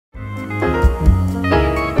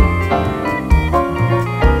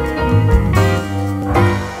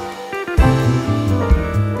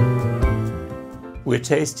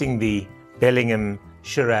tasting the Bellingham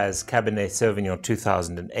Shiraz Cabernet Sauvignon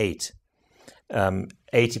 2008.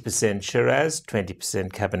 80% Shiraz,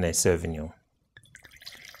 20% Cabernet Sauvignon.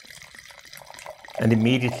 And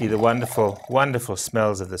immediately the wonderful, wonderful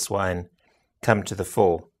smells of this wine come to the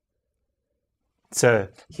fore. So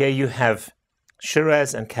here you have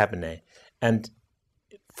Shiraz and Cabernet. And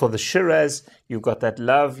for the Shiraz, you've got that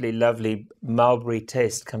lovely, lovely mulberry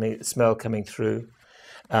smell coming through,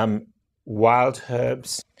 wild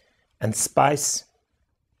herbs and spice.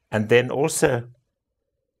 And then also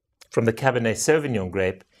from the Cabernet Sauvignon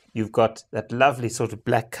grape, you've got that lovely sort of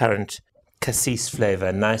blackcurrant cassis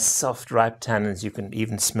flavor, nice soft ripe tannins. You can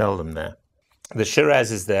even smell them there. The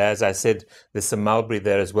Shiraz is there, as I said, there's some mulberry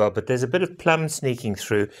there as well, but there's a bit of plum sneaking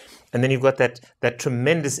through. And then you've got that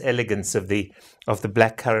tremendous elegance of the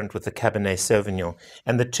blackcurrant with the Cabernet Sauvignon.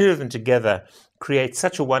 And the two of them together create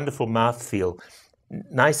such a wonderful mouthfeel.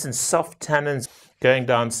 Nice and soft tannins going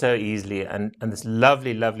down so easily, and this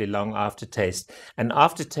lovely, lovely long aftertaste. And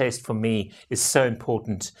aftertaste for me is so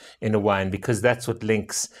important in a wine because that's what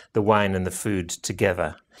links the wine and the food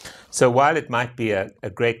together. So while it might be a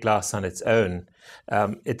great glass on its own,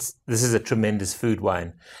 this is a tremendous food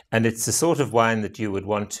wine, and it's the sort of wine that you would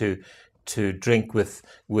want to drink with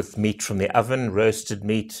meat from the oven, roasted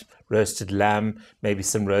meat, roasted lamb, maybe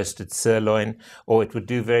some roasted sirloin, or it would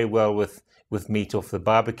do very well with meat off the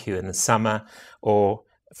barbecue in the summer, or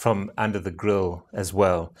from under the grill as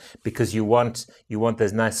well, because you want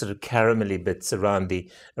those nice sort of caramelly bits around the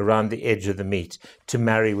edge of the meat to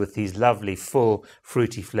marry with these lovely full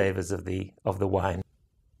fruity flavors of the wine.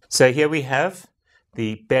 So here we have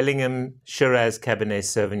the Bellingham Shiraz Cabernet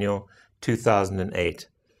Sauvignon 2008,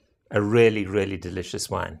 a really, really delicious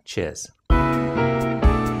wine. Cheers.